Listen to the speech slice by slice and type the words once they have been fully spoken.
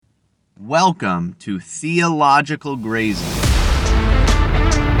Welcome to Theological Grazing.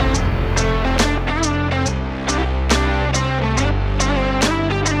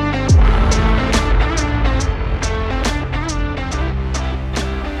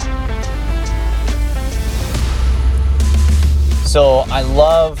 So I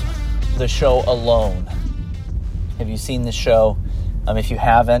love the show Alone. Have you seen this show? If you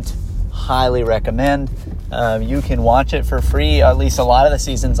haven't, highly recommend. You can watch it for free, at least a lot of the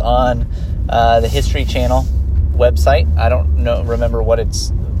seasons, on the History Channel website. I don't remember what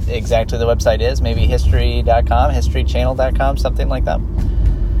it's exactly the website is. Maybe history.com, historychannel.com, something like that.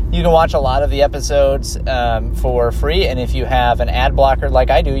 You can watch a lot of the episodes for free, and if you have an ad blocker like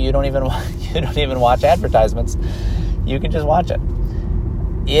I do, you don't even watch advertisements. You can just watch it.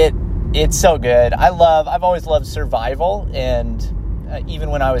 It's so good. I've always loved survival, and even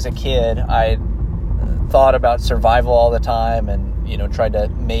when I was a kid, I thought about survival all the time, and tried to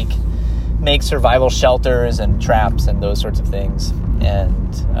make survival shelters and traps and those sorts of things,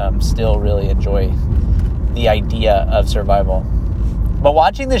 and still really enjoy the idea of survival. But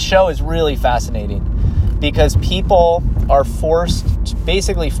watching this show is really fascinating because people are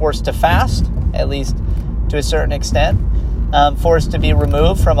basically forced to fast, at least to a certain extent, forced to be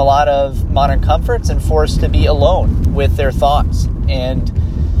removed from a lot of modern comforts, and forced to be alone with their thoughts. And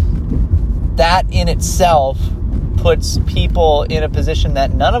that in itself puts people in a position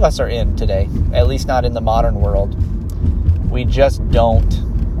that none of us are in today, at least not in the modern world. We just don't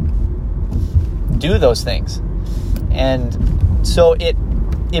do those things. And so it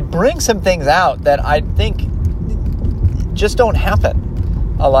brings some things out that I think just don't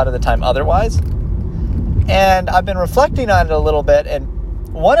happen a lot of the time otherwise. And I've been reflecting on it a little bit, and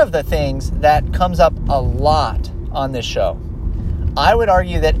one of the things that comes up a lot on this show, I would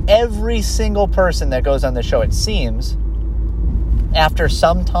argue that every single person that goes on the show, it seems, after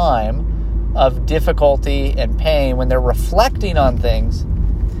some time of difficulty and pain, when they're reflecting on things,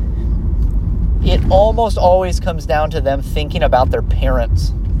 it almost always comes down to them thinking about their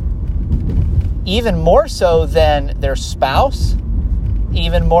parents. Even more so than their spouse,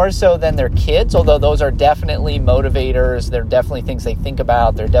 even more so than their kids, although those are definitely motivators. They're definitely things they think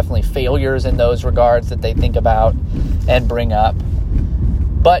about. They're definitely failures in those regards that they think about and bring up.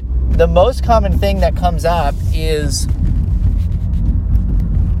 But the most common thing that comes up is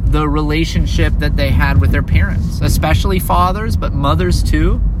the relationship that they had with their parents, especially fathers, but mothers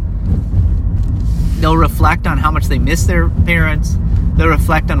too. They'll reflect on how much they miss their parents. They'll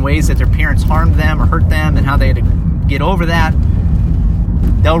reflect on ways that their parents harmed them or hurt them and how they had to get over that.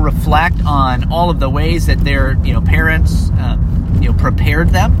 They'll reflect on all of the ways that their parents prepared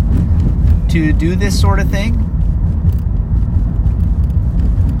them to do this sort of thing.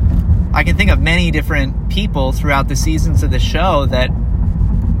 I can think of many different people throughout the seasons of the show that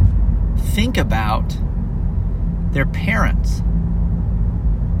think about their parents.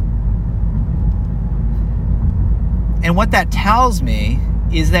 And what that tells me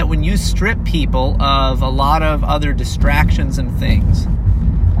is that when you strip people of a lot of other distractions and things,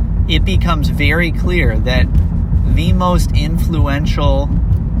 it becomes very clear that the most influential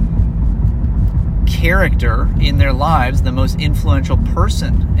character in their lives, the most influential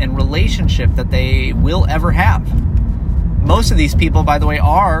person and relationship that they will ever have. Most of these people, by the way,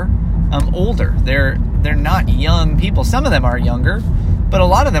 are older. They're not young people. Some of them are younger, but a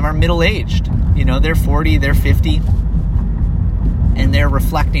lot of them are middle-aged. They're 40, they're 50, and they're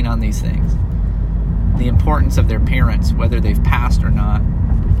reflecting on these things. The importance of their parents, whether they've passed or not.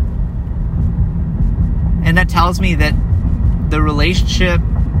 And that tells me that the relationship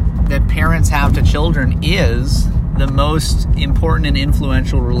that parents have to children is the most important and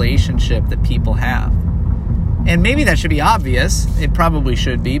influential relationship that people have. And maybe that should be obvious. It probably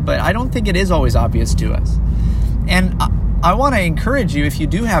should be, but I don't think it is always obvious to us. And I want to encourage you, if you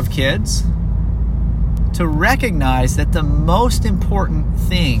do have kids, to recognize that the most important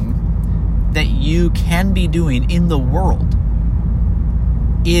thing that you can be doing in the world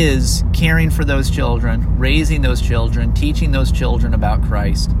is caring for those children, raising those children, teaching those children about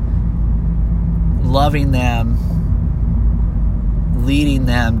Christ, loving them, leading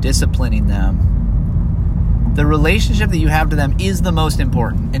them, disciplining them. The relationship that you have to them is the most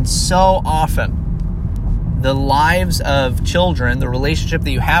important. And so often, the lives of children, the relationship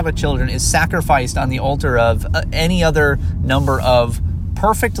that you have with children, is sacrificed on the altar of any other number of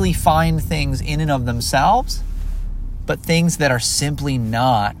perfectly fine things in and of themselves, but things that are simply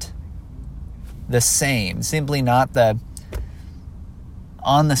not the same, simply not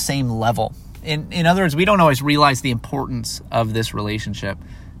on the same level. In other words, we don't always realize the importance of this relationship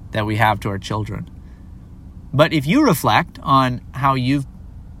that we have to our children. But if you reflect on how you've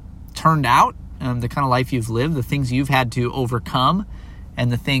turned out, the kind of life you've lived, the things you've had to overcome,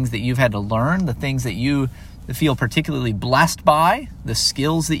 and the things that you've had to learn, the things that you feel particularly blessed by, the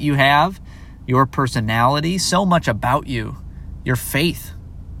skills that you have, your personality, so much about you, your faith,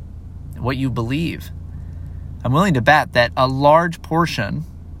 what you believe. I'm willing to bet that a large portion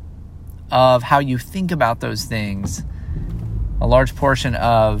of how you think about those things, a large portion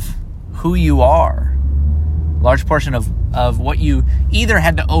of who you are, a large portion of what you either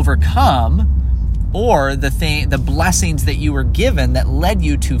had to overcome or the blessings that you were given that led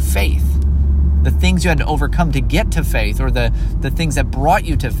you to faith, the things you had to overcome to get to faith, or the things that brought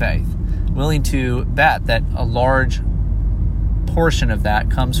you to faith. Willing to bet that a large portion of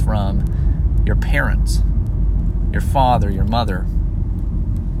that comes from your parents, your father, your mother.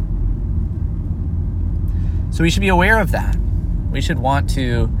 So we should be aware of that. We should want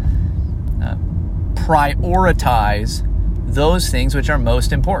to prioritize those things which are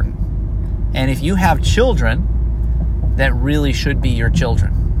most important. And if you have children, that really should be your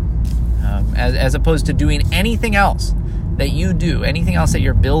children. As opposed to doing anything else that you do, anything else that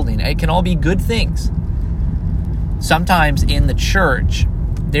you're building. It can all be good things. Sometimes in the church,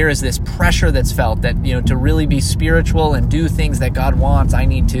 there is this pressure that's felt that, to really be spiritual and do things that God wants, I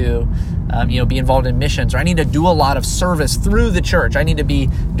need to, be involved in missions, or I need to do a lot of service through the church. I need to be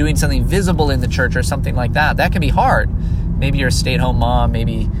doing something visible in the church or something like that. That can be hard. Maybe you're a stay-at-home mom.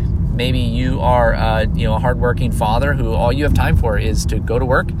 Maybe you are, a hardworking father who all you have time for is to go to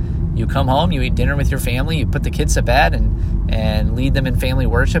work. You come home, you eat dinner with your family, you put the kids to bed and lead them in family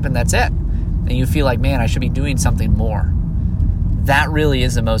worship, and that's it. And you feel like, man, I should be doing something more. That really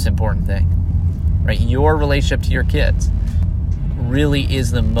is the most important thing, right? Your relationship to your kids really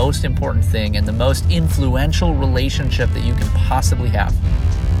is the most important thing and the most influential relationship that you can possibly have.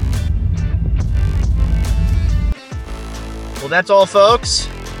 Well, that's all, folks.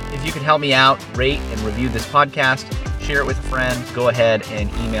 If you could help me out, rate and review this podcast, share it with a friend, go ahead and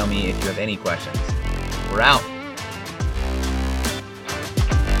email me if you have any questions. We're out.